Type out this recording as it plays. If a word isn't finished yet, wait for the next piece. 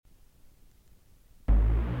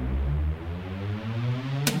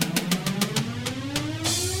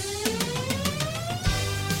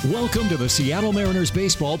Welcome to the Seattle Mariners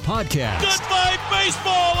Baseball Podcast. Goodbye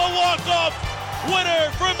baseball, a walk-off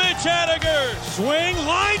winner for Mitch Haniger. Swing,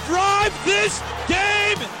 line drive, this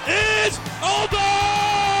game is over!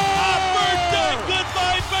 Happy birthday,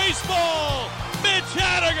 goodbye baseball! Mitch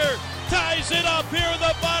Haniger ties it up here in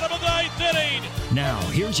the bottom of the ninth inning. Now,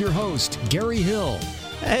 here's your host, Gary Hill.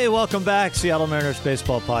 Hey, welcome back, Seattle Mariners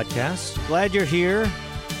Baseball Podcast. Glad you're here.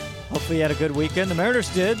 Hopefully you had a good weekend. The Mariners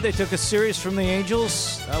did. They took a series from the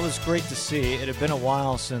Angels. That was great to see. It had been a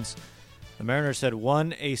while since the Mariners had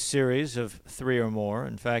won a series of 3 or more.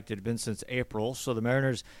 In fact, it had been since April. So the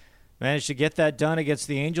Mariners managed to get that done against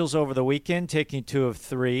the Angels over the weekend, taking 2 of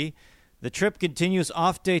 3. The trip continues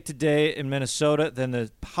off day today in Minnesota. Then the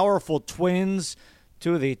powerful Twins,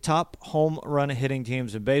 2 of the top home run hitting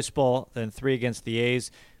teams in baseball. Then 3 against the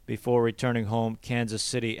A's before returning home, Kansas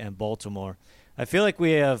City and Baltimore. I feel like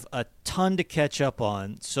we have a ton to catch up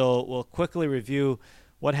on, so we'll quickly review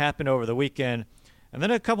what happened over the weekend. And then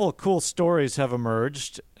a couple of cool stories have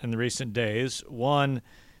emerged in the recent days. One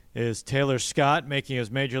is Taylor Scott making his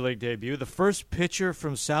Major League debut, the first pitcher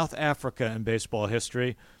from South Africa in baseball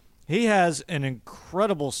history. He has an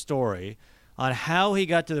incredible story on how he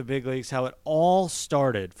got to the big leagues, how it all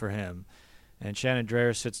started for him. And Shannon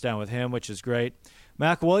Drayer sits down with him, which is great.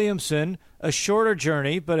 Mac Williamson, a shorter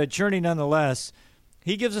journey, but a journey nonetheless.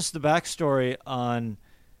 He gives us the backstory on,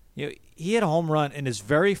 he had a home run in his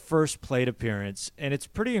very first plate appearance, and it's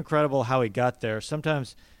pretty incredible how he got there.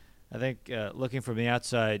 Sometimes I think looking from the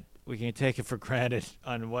outside, we can take it for granted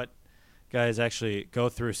on what guys actually go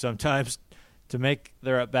through sometimes to make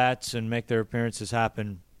their at-bats and make their appearances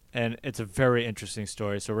happen. And it's a very interesting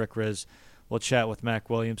story. So Rick Riz will chat with Mac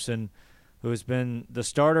Williamson, who has been the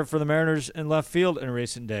starter for the Mariners in left field in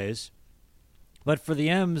recent days. But for the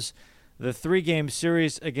M's, the 3-game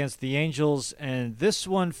series against the Angels, and this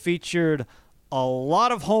one featured a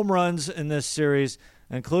lot of home runs in this series,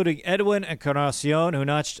 including Edwin Encarnacion, who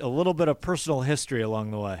notched a little bit of personal history along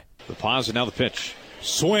the way. The pause and now the pitch.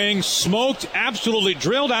 Swing, smoked, absolutely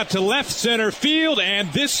drilled out to left center field,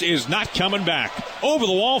 and this is not coming back. Over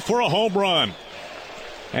the wall for a home run.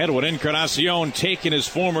 Edwin Encarnacion taking his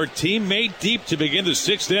former teammate deep to begin the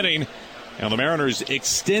 6th inning. And the Mariners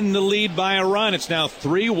extend the lead by a run. It's now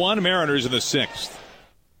 3-1 Mariners in the 6th.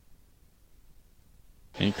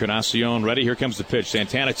 Encarnacion ready. Here comes the pitch.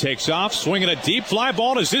 Santana takes off, swinging a deep fly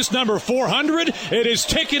ball. Is this number 400? It is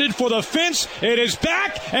ticketed for the fence. It is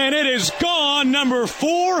back, and it is gone. Number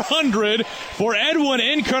 400 for Edwin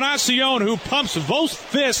Encarnacion, who pumps both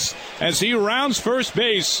fists as he rounds first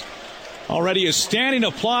base. Already a standing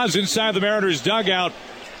applause inside the Mariners dugout.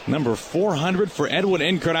 Number 400 for Edwin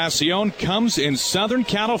Encarnacion comes in Southern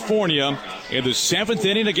California in the 7th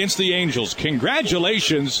inning against the Angels.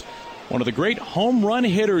 Congratulations. One of the great home run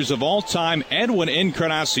hitters of all time, Edwin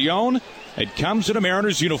Encarnacion. It comes in a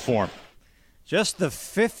Mariners uniform. Just the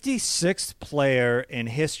 56th player in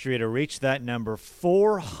history to reach that number,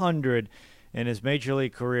 400 in his Major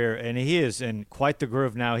League career. And he is in quite the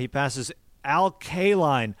groove now. He passes Al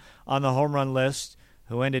Kaline on the home run list,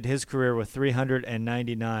 who ended his career with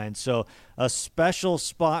 399. So a special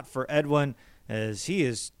spot for Edwin as he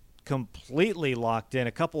is completely locked in.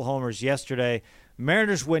 A couple homers yesterday.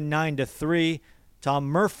 Mariners win 9-3. Tom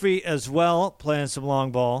Murphy as well, playing some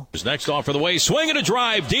long ball. Next off for the way, swinging a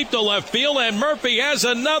drive deep to left field, and Murphy has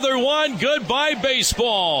another one. Goodbye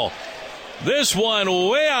baseball. This one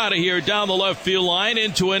way out of here down the left field line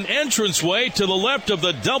into an entranceway to the left of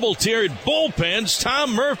the double-tiered bullpens.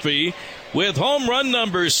 Tom Murphy with home run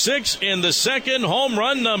number 6 in the 2nd, home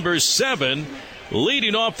run number 7,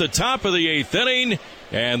 leading off the top of the 8th inning.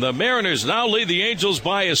 And the Mariners now lead the Angels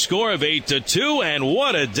by a score of 8-2, and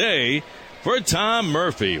what a day for Tom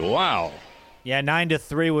Murphy. Wow. Yeah,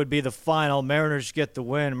 9-3 would be the final. Mariners get the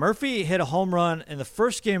win. Murphy hit a home run in the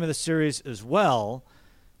first game of the series as well,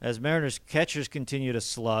 as Mariners catchers continue to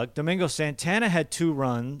slug. Domingo Santana had 2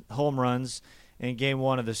 home runs in Game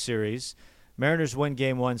 1 of the series. Mariners win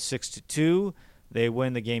Game 1 6-2. They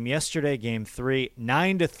win the game yesterday, Game 3,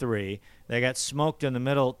 9-3. They got smoked in the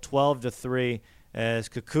middle, 12-3, as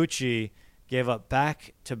Kikuchi gave up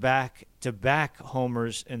back-to-back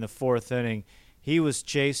homers in the 4th inning. He was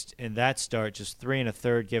chased in that start, just 3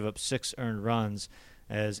 1/3, gave up 6 earned runs,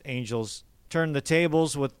 as Angels turned the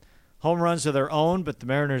tables with home runs of their own, but the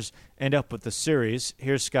Mariners end up with the series.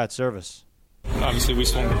 Here's Scott Servais. Obviously, we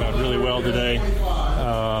swung the bat really well today.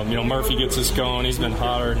 Murphy gets us going. He's been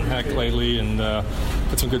hotter than heck lately, and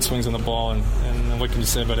put some good swings on the ball. And what can you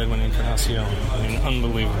say about Edwin Encarnacion? I mean,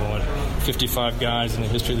 unbelievable. 55 guys in the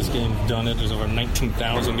history of this game have done it. There's over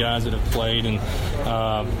 19,000 guys that have played, and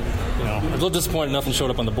a little disappointed nothing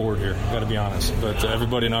showed up on the board here, got to be honest. But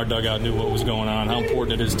everybody in our dugout knew what was going on, how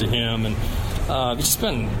important it is to him, and it's just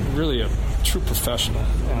been really a true professional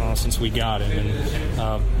since we got him,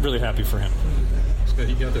 and really happy for him.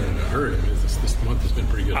 He got there in a hurry. This month has been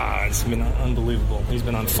pretty good. It's been unbelievable. He's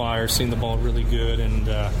been on fire, seen the ball really good, and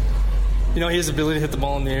he has the ability to hit the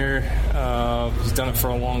ball in the air. He's done it for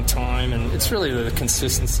a long time, and it's really the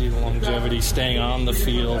consistency, the longevity, staying on the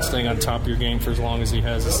field, staying on top of your game for as long as he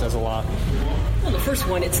has. It says a lot. Well, the first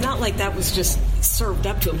one, it's not like that was just served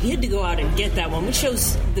up to him. He had to go out and get that one, which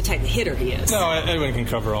shows the type of hitter he is. No, Edwin can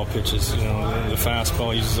cover all pitches. The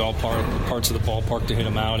fastball, uses all parts of the ballpark to hit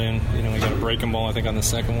him out in. He got a breaking ball, I think, on the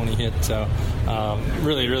second one he hit.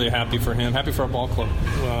 Really, really happy for him. Happy for our ball club.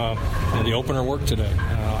 The opener worked today.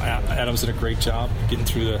 Adams did a great job getting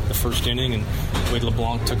through the first inning, and Wade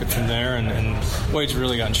LeBlanc took it from there. And Wade's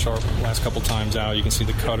really gotten sharp the last couple times out. You can see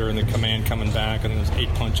the cutter and the command coming back. I think it was 8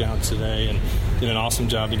 punch outs today, and did an awesome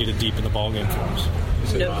job to get it deep in the ballgame for us.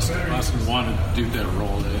 Austin wanted to do that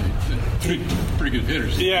role. Pretty good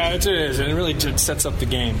hitters. Yeah, it is, and it really sets up the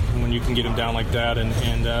game when you can get him down like that.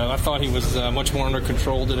 And I thought he was much more under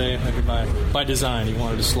control today, by design. He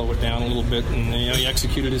wanted to slow it down a little bit, and he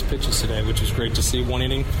executed his pitches today, which was great to see. One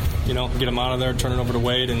inning, get him out of there, turn it over to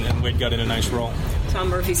Wade, and Wade got in a nice roll. Tom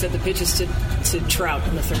Murphy said the pitches to Trout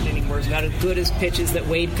in the third inning were about as good as pitches that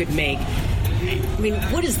Wade could make. I mean,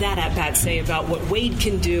 what does that at-bat say about what Wade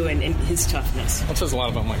can do and his toughness? Well, it says a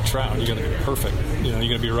lot about Mike Trout. You got to be perfect. You got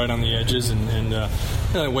to be right on the edges, and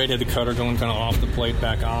Wade had the cutter going kind of off the plate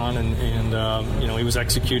back on, and he was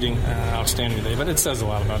executing outstanding today. But it says a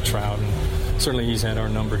lot about Trout, and certainly he's had our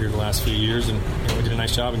number here the last few years, and we did a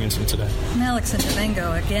nice job against him today. And Alex and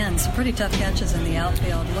Domingo, again, some pretty tough catches in the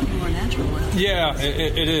outfield, looking more natural. Yeah,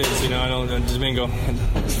 it is. I know Domingo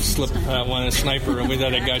slipped one a sniper, and we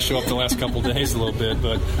had that guy show up the last couple of days a little bit,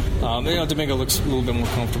 but Domingo looks a little bit more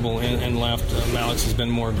comfortable in left. Alex has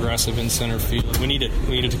been more aggressive in center field. We need it.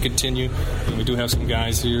 We need it to continue. We do have some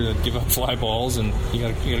guys here that give up fly balls, and you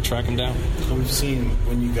got to track them down. So we've seen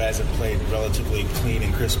when you guys have played relatively clean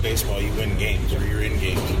and crisp baseball, you win games, or you're in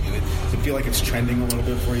games. Does it feel like it's trending a little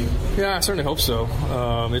bit for you? Yeah, I certainly hope so.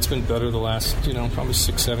 It's been better the last, probably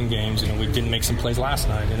 6-7 games. We didn't make some plays last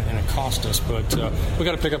night, and it cost us. But we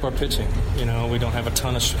got to pick up our pitching. We don't have a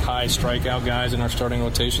ton of high strikeout guys in our starting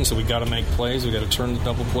rotation, so we got to make plays. We got to turn the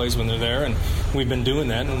double plays when they're there, and we've been doing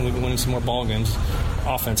that, and we've been winning some more ball games.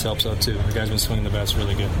 Offense helps out too. The guy's been swinging the bats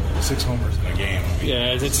really good. 6 homers in a game.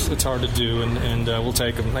 Yeah, it's hard to do, and we'll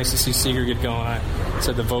take him. Nice to see Seager get going. I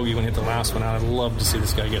said to Vogie when he hit the last one out, I'd love to see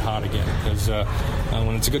this guy get hot again, because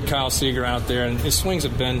when it's a good Kyle Seager out there, and his swings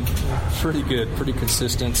have been pretty good, pretty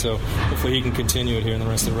consistent, so hopefully he can continue it here in the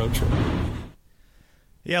rest of the road trip.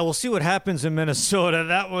 Yeah, we'll see what happens in Minnesota.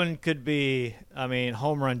 That one could be,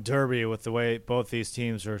 home run derby with the way both these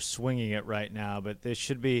teams are swinging it right now, but this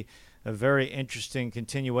should be a very interesting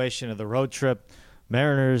continuation of the road trip.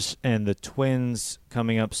 Mariners and the Twins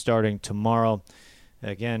coming up starting tomorrow.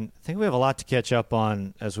 Again, I think we have a lot to catch up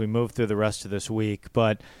on as we move through the rest of this week,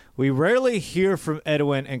 but we rarely hear from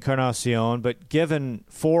Edwin Encarnacion, but given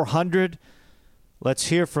 400, let's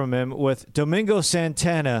hear from him with Domingo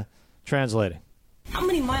Santana translating. How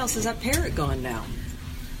many miles has that parrot gone now?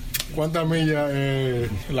 ¿Cuántas millas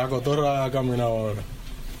la cotorra ha caminado ahora?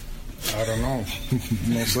 I don't know.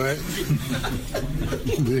 No sé.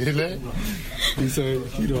 Dile. He said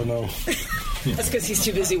he don't know. That's because he's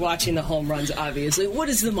too busy watching the home runs, obviously. What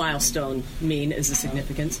does the milestone mean as a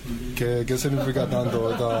significance? ¿Qué significa tanto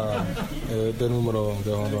este número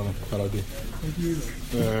de home runs para ti?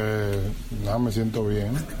 Me siento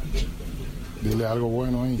bien. Dile algo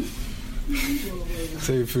bueno ahí.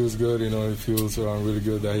 Say it feels good, it feels really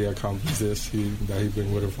good that he accomplished this, that he's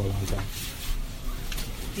been with it for a long time.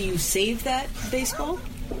 Do you save that baseball?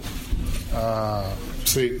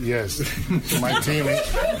 Yes. My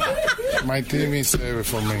team is saved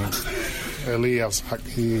for me. Elias,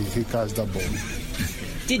 he catch that ball.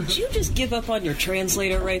 Did you just give up on your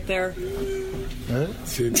translator right there?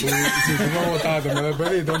 Si tú me votaste, me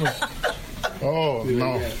despediste, ¿no? Oh,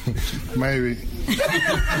 no. Maybe.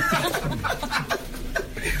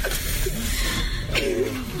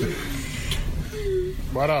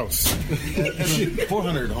 What else?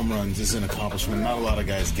 400 home runs is an accomplishment. Not a lot of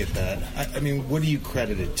guys get that. What do you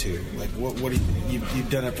credit it to? What do you've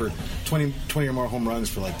done it for 20 or more home runs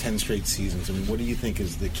for 10 straight seasons. What do you think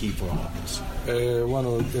is the key for all of this?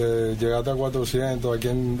 Llegaste a 400. ¿A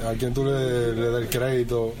quién tú le das el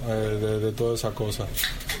crédito de todas esas cosas?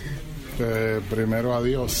 Primero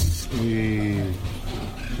adiós y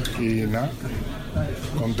nada,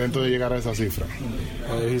 contento de llegar a esa cifra.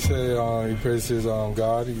 He said he praises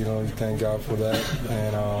God, he thank God for that,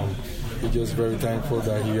 and he's just very thankful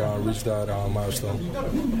that he reached that milestone.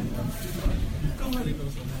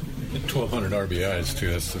 1,200 RBIs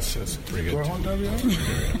too. That's pretty good. 1,200 RBIs.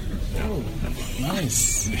 Oh,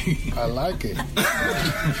 nice. I like it.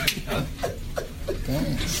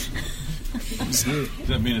 Thanks. Does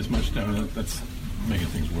that mean as much? I mean, that's making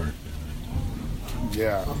things work.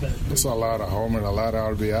 Yeah, it's a lot of homer, a lot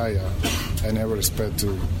of RBI. I never expect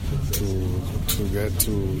to get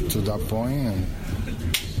to that point. And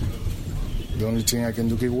the only thing I can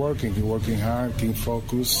do, keep working hard, keep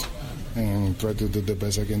focused, and try to do the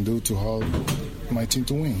best I can do to hold my team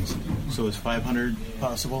to win. So is 500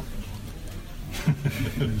 possible?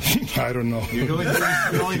 I don't know. You're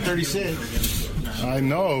only 36. I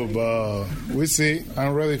know, but we see.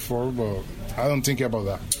 I'm ready for it, but I don't think about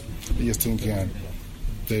that. I'm just thinking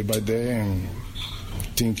day by day and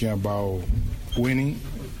thinking about winning,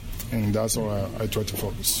 and that's all I try to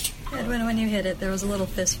focus. Edwin, when you hit it, there was a little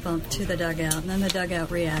fist bump to the dugout, and then the dugout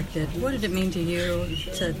reacted. What did it mean to you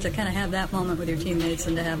to kind of have that moment with your teammates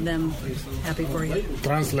and to have them happy for you?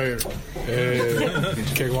 Translate.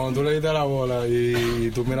 Que cuando tú le diste la bola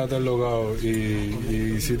y tú miraste el logado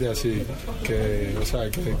y hiciste así, que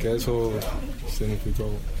eso significó.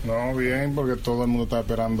 No, bien, porque todo el mundo estaba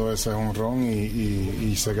esperando ese jonrón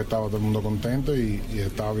y sé que estaba todo el mundo contento y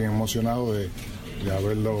estaba bien emocionado de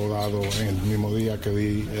haberlo dado en el mismo día que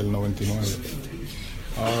di el 99.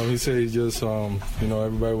 He said he just,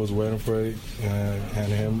 everybody was waiting for it,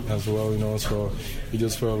 and him as well, so he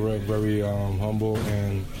just felt very humble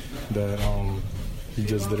and that he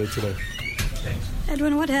just did it today.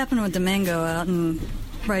 Edwin, what happened with Domingo out in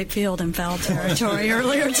right field in foul territory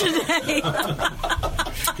earlier today?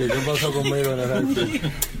 ¿Qué pasó conmigo en el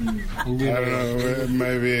outfield? I don't know,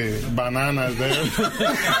 maybe bananas there.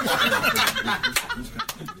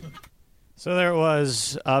 So there it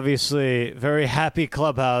was. Obviously, very happy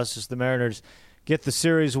clubhouse as the Mariners get the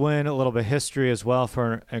series win. A little bit of history as well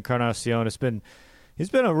for Encarnacion. He's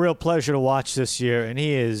been a real pleasure to watch this year, and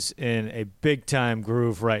he is in a big-time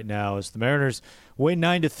groove right now. As the Mariners win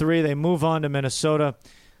 9-3, they move on to Minnesota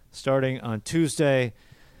starting on Tuesday,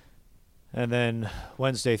 and then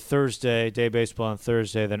Wednesday, Thursday, day baseball on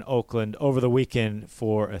Thursday, then Oakland over the weekend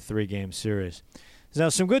for a 3-game series. Now,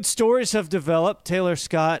 some good stories have developed. Taylor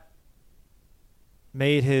Scott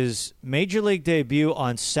made his Major League debut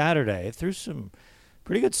on Saturday. Threw some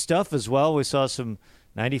pretty good stuff as well. We saw some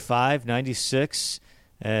 95, 96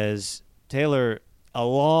 as Taylor, a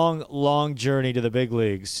long, long journey to the big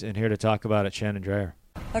leagues. And here to talk about it, Shannon Dreyer.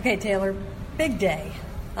 Okay, Taylor, big day.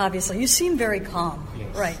 Obviously, you seem very calm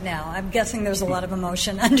right now. I'm guessing there's a lot of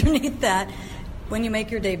emotion underneath that. When you make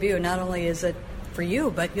your debut, not only is it for you,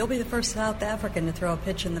 but you'll be the first South African to throw a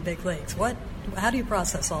pitch in the big leagues. How do you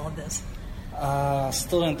process all of this?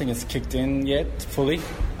 Still don't think it's kicked in yet fully.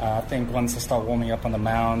 I think once I start warming up on the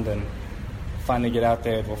mound and finally get out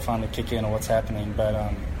there, it will finally kick in on what's happening.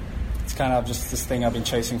 But it's kind of just this thing I've been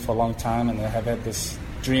chasing for a long time, and I have had this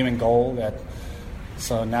dream and goal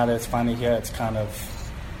so now that it's finally here, it's kind of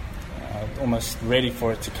almost ready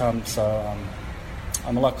for it to come. So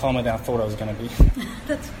I'm a lot calmer than I thought I was going to be.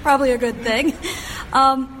 That's probably a good thing.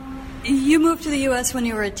 You moved to the U.S. when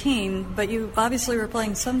you were a teen, but you obviously were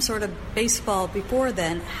playing some sort of baseball before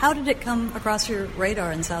then. How did it come across your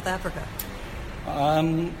radar in South Africa?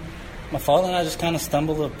 My father and I just kind of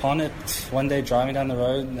stumbled upon it one day driving down the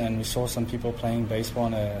road, and we saw some people playing baseball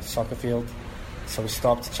on a soccer field. So we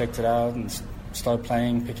stopped, checked it out, and started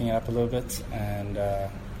playing, picking it up a little bit, and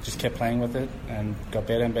just kept playing with it and got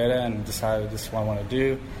better and better and decided this is what I want to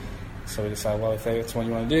do. So we decided, well, if that's what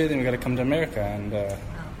you want to do, then we've got to come to America, and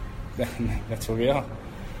that's where we are.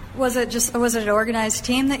 Was it an organized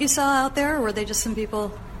team that you saw out there, or were they just some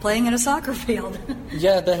people playing in a soccer field?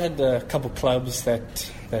 Yeah, they had a couple clubs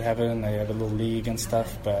that have it, and they have a little league and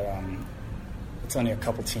stuff, but it's only a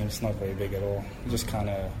couple teams. It's not very big at all. You just kind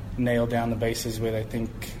of nail down the bases where they think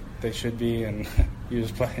they should be, and you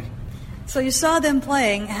just play. So you saw them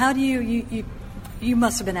playing. How do you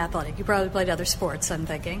must have been athletic. You probably played other sports, I'm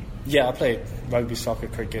thinking. Yeah, I played rugby, soccer,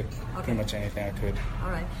 cricket, pretty much anything I could. All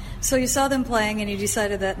right. So you saw them playing, and you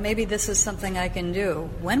decided that maybe this is something I can do.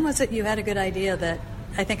 When was it you had a good idea that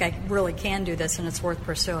I think I really can do this and it's worth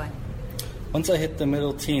pursuing? Once I hit the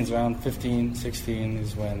middle teens, around 15, 16,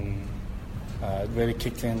 is when it really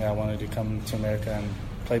kicked in that I wanted to come to America and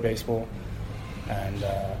play baseball. And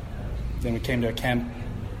then we came to a camp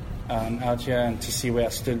out here and to see where I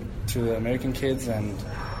stood to the American kids, and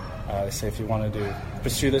they say if you wanted to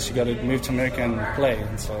pursue this, you got to move to America and play,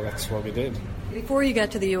 and so that's what we did. Before you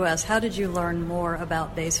got to the U.S., how did you learn more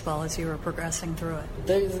about baseball as you were progressing through it?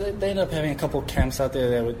 They ended up having a couple of camps out there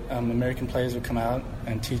that would, American players would come out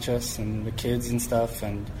and teach us and the kids and stuff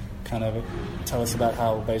and kind of tell us about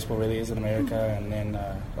how baseball really is in America. And then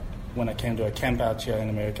when I came to a camp out here in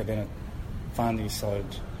America, then I finally started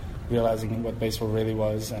realizing what baseball really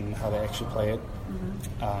was and how they actually play it.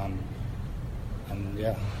 And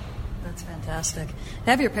yeah. That's fantastic. To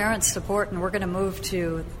have your parents' support, and we're going to move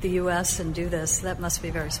to the U.S. and do this, that must be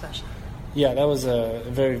very special. Yeah, that was a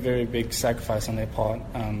very, very big sacrifice on their part.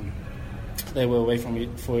 They were away from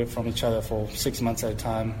each other for 6 months at a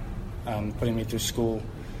time, putting me through school,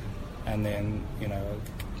 and then,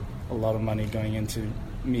 a lot of money going into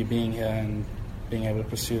me being here and being able to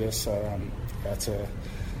pursue this. So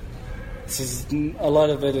a lot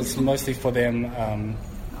of it is mostly for them,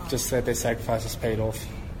 just that their sacrifices paid off.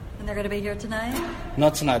 And they're going to be here tonight?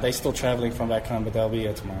 Not tonight. They're still traveling from back home, but they'll be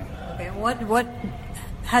here tomorrow. Okay.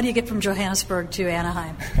 How do you get from Johannesburg to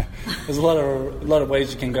Anaheim? There's a lot of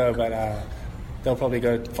ways you can go, but they'll probably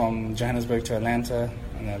go from Johannesburg to Atlanta,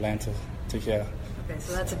 and Atlanta to here. Okay,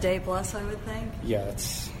 so that's a day plus, I would think? Yeah,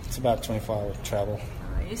 it's about 24-hour travel.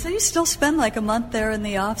 All right. So you still spend like a month there in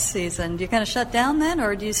the off season. Do you kind of shut down then,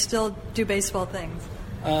 or do you still do baseball things?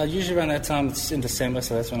 Usually around that time, it's in December,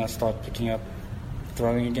 so that's when I start picking up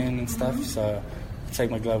throwing again and stuff. So I take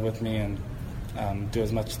my glove with me and do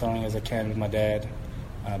as much throwing as I can with my dad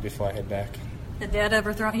before I head back. Had Dad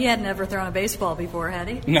ever thrown? He had never thrown a baseball before, had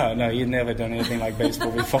he? No, he'd never done anything like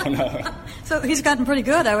baseball before. No. So he's gotten pretty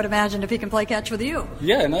good, I would imagine, if he can play catch with you.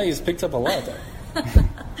 Yeah, no, he's picked up a lot.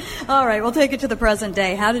 All right, we'll take it to the present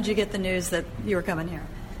day. How did you get the news that you were coming here?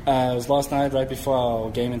 It was last night, right before our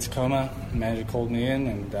game in Tacoma. The manager called me in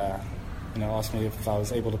and asked me if I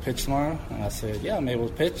was able to pitch tomorrow, and I said, yeah, I'm able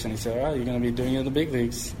to pitch. And he said, all right, you're going to be doing it in the big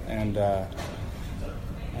leagues. And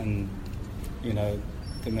then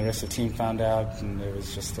the rest of the team found out, and it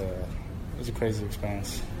was just it was a crazy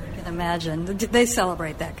experience. I can imagine. They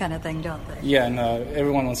celebrate that kind of thing, don't they? Yeah, no,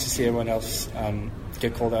 everyone wants to see everyone else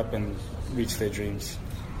get called up and reach their dreams.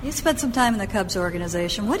 You spent some time in the Cubs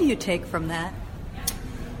organization. What do you take from that?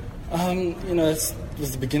 It was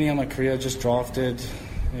the beginning of my career, just drafted.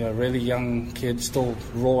 Really young kid, still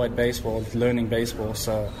raw at baseball, learning baseball.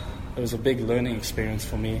 So it was a big learning experience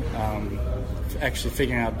for me, actually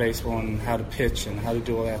figuring out baseball and how to pitch and how to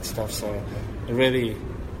do all that stuff. So it really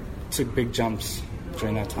took big jumps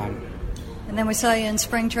during that time. And then we saw you in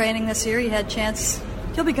spring training this year. You had a chance.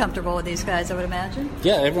 You'll be comfortable with these guys, I would imagine.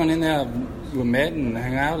 Yeah, everyone in there we met and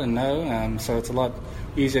hung out and know. So it's a lot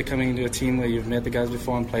easier coming into a team where you've met the guys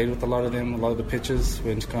before and played with a lot of them. A lot of the pitchers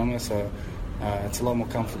were in Tacoma, so it's a lot more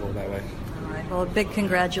comfortable that way. All right. Well, big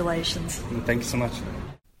congratulations. Thank you so much.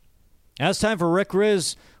 Now it's time for Rick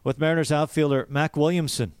Riz with Mariners outfielder Mac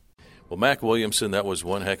Williamson. Well, Mac Williamson, that was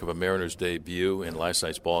one heck of a Mariners debut in last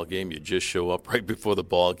night's ball game. You just show up right before the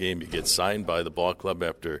ball game. You get signed by the ball club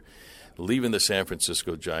after leaving the San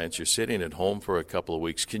Francisco Giants. You're sitting at home for a couple of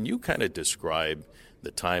weeks. Can you kind of describe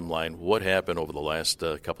the timeline, what happened over the last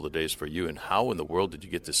couple of days for you, and how in the world did you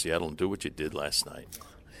get to Seattle and do what you did last night?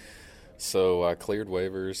 So I cleared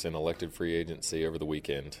waivers and elected free agency over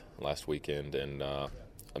the last weekend, and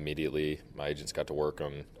immediately my agents got to work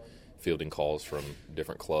on fielding calls from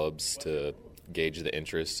different clubs to gauge the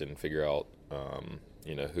interest and figure out,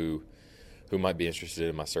 who might be interested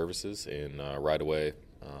in my services. And right away,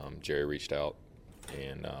 Jerry reached out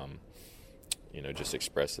and, just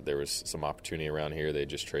expressed that there was some opportunity around here. They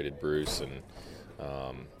just traded Bruce, and,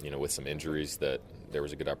 with some injuries, that there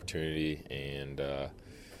was a good opportunity. And,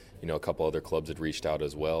 a couple other clubs had reached out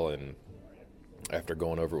as well. And after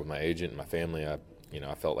going over it with my agent and my family, I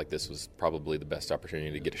felt like this was probably the best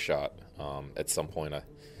opportunity to get a shot. At some point, I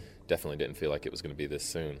definitely didn't feel like it was going to be this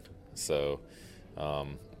soon. So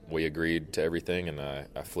we agreed to everything, and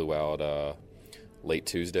I flew out late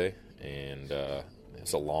Tuesday, and it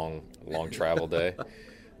was a long travel day.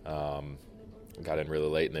 Got in really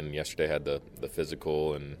late, and then yesterday had the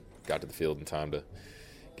physical and got to the field in time to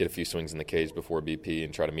get a few swings in the cage before BP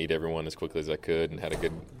and try to meet everyone as quickly as I could, and had a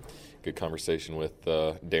good conversation with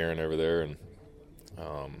Darren over there, and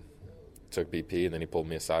took BP, and then he pulled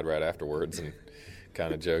me aside right afterwards and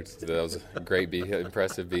kind of joked that was a great,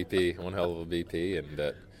 impressive BP, one hell of a BP, and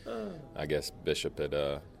that I guess Bishop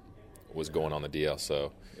had was going on the DL,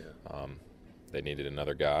 so they needed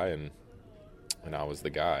another guy, and I was the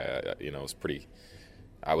guy. It was pretty.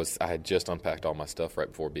 I had just unpacked all my stuff right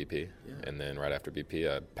before BP, and then right after BP,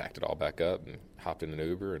 I packed it all back up and hopped in an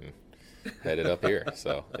Uber and headed up here.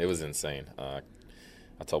 So it was insane.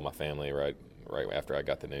 I told my family right after I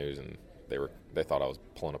got the news, and they thought I was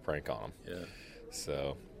pulling a prank on them. Yeah.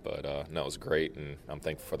 So, but no, it was great, and I'm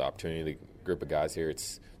thankful for the opportunity. The group of guys here,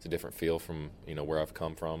 it's a different feel from where I've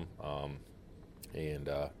come from, and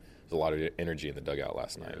there's a lot of energy in the dugout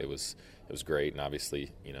last night. It was great, and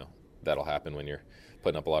obviously that'll happen when you're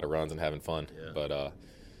putting up a lot of runs and having fun. Yeah. But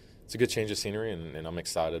it's a good change of scenery, and I'm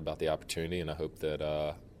excited about the opportunity, and I hope that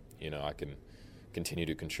I can continue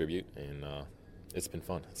to contribute, and it's been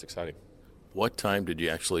fun. It's exciting. What time did you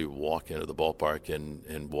actually walk into the ballpark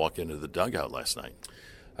and walk into the dugout last night?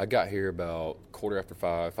 I got here about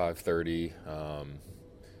 5:15, 5:30.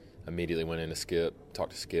 Immediately went in to Skip,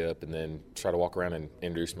 talked to Skip, and then tried to walk around and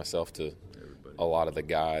introduce myself to a lot of the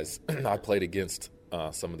guys. I played against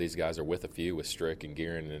some of these guys, or with a few, with Strick and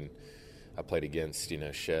Gearin, and I played against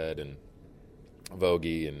Shed and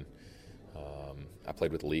Vogie, and I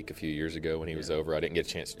played with Leak a few years ago when he was over. I didn't get a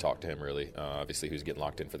chance to talk to him really. Obviously, he was getting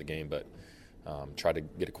locked in for the game, but tried to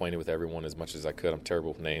get acquainted with everyone as much as I could. I'm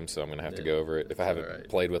terrible with names, so I'm going to have to go over it. If I haven't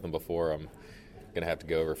played with them before, I'm going to have to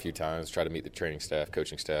go over a few times, try to meet the training staff,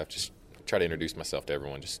 coaching staff, just try to introduce myself to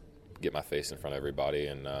everyone, just get my face in front of everybody,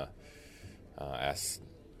 and ask,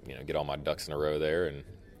 get all my ducks in a row there, and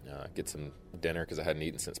get some dinner because I hadn't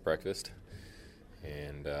eaten since breakfast.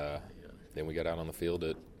 And then we got out on the field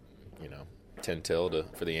at 10 till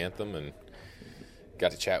for the anthem, and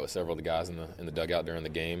got to chat with several of the guys in the dugout during the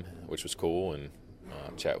game, which was cool, and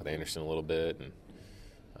chat with Anderson a little bit, and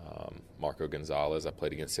Marco Gonzalez. I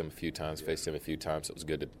played against him a few times, faced him a few times. So it was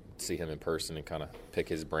good to see him in person and kind of pick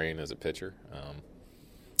his brain as a pitcher.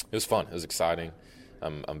 It was fun. It was exciting.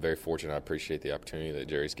 I'm very fortunate. I appreciate the opportunity that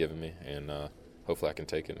Jerry's given me, and hopefully I can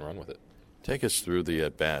take it and run with it. Take us through the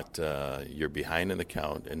at-bat. You're behind in the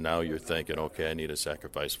count, and now you're thinking, okay, I need a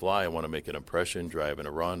sacrifice fly. I want to make an impression, driving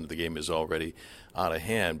a run. The game is already out of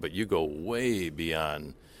hand, but you go way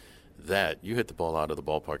beyond that. You hit the ball out of the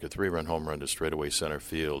ballpark, a 3-run home run to straightaway center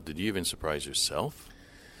field. Did you even surprise yourself?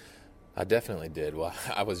 I definitely did. Well,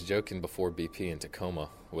 I was joking before BP in Tacoma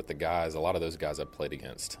with the guys. A lot of those guys I played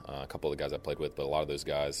against, a couple of the guys I played with, but a lot of those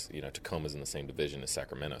guys, Tacoma's in the same division as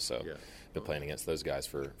Sacramento, so been playing against those guys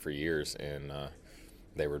for years, and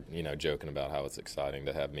they were, joking about how it's exciting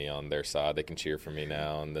to have me on their side. They can cheer for me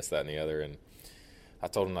now and this, that, and the other, and I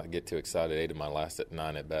told them not to get too excited. 8 of my last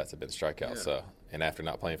 9 at-bats have been strikeouts, so, and after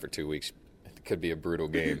not playing for 2 weeks, it could be a brutal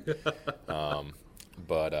game.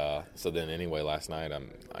 But so then anyway, last night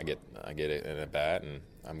I get an at bat, and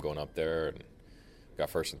I'm going up there and got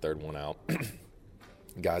first and third, one out.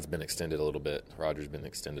 Guy's been extended a little bit. Roger's been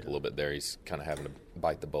extended a little bit there. He's kind of having to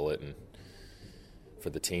bite the bullet and for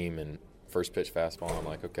the team. And first pitch fastball, I'm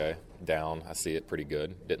like, okay, down. I see it pretty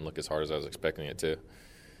good. Didn't look as hard as I was expecting it to.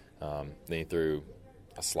 Then he threw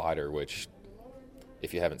a slider, which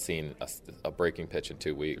if you haven't seen a breaking pitch in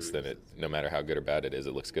 2 weeks, then no matter how good or bad it is,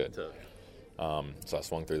 it looks good. So I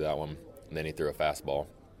swung through that one, and then he threw a fastball.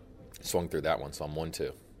 Swung through that one, so I'm 1-2.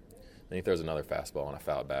 Then he throws another fastball, and I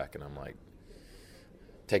foul it back, and I'm like,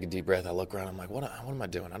 take a deep breath. I look around. I'm like, what am I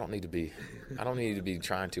doing? I don't need to be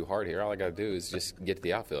trying too hard here. All I got to do is just get to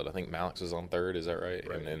the outfield. I think Malik was on third. Is that right?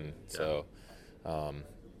 And then so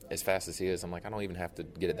as fast as he is, I'm like, I don't even have to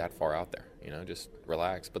get it that far out there. Just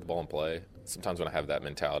relax, put the ball in play. Sometimes when I have that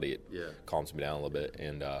mentality, it calms me down a little bit.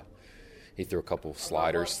 And he threw a couple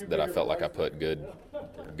sliders that I felt like I put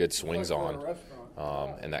good swings on,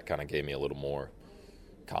 and that kind of gave me a little more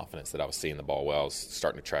confidence that I was seeing the ball well. I was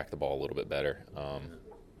starting to track the ball a little bit better.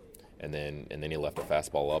 And then he left the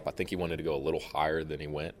fastball up. I think he wanted to go a little higher than he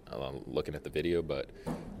went, looking at the video, but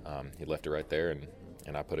he left it right there,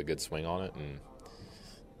 and I put a good swing on it. And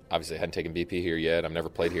obviously I hadn't taken BP here yet. I've never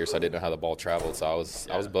played here, so I didn't know how the ball traveled. So I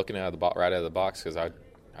was booking it right out of the box because I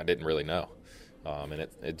didn't really know. And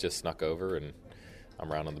it just snuck over, and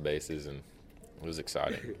I'm rounding the bases, and it was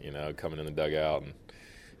exciting, coming in the dugout, and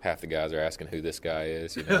half the guys are asking who this guy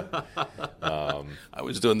is, I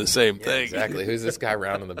was doing the same thing. Exactly. Who's this guy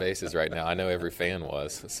rounding the bases right now? I know every fan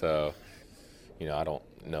was. So, I don't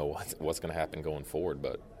know what's going to happen going forward,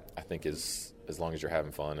 but I think as long as you're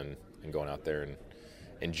having fun and going out there and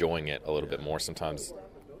enjoying it a little bit more. Sometimes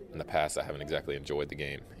in the past I haven't exactly enjoyed the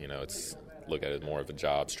game. It's look at it as more of a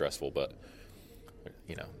job, stressful, but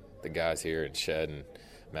the guys here and Shed and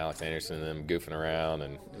Malik Anderson and them goofing around,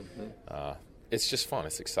 and it's just fun.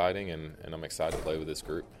 It's exciting, and I'm excited to play with this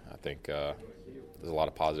group. I think there's a lot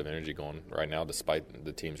of positive energy going right now despite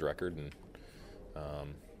the team's record, and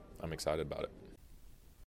I'm excited about it.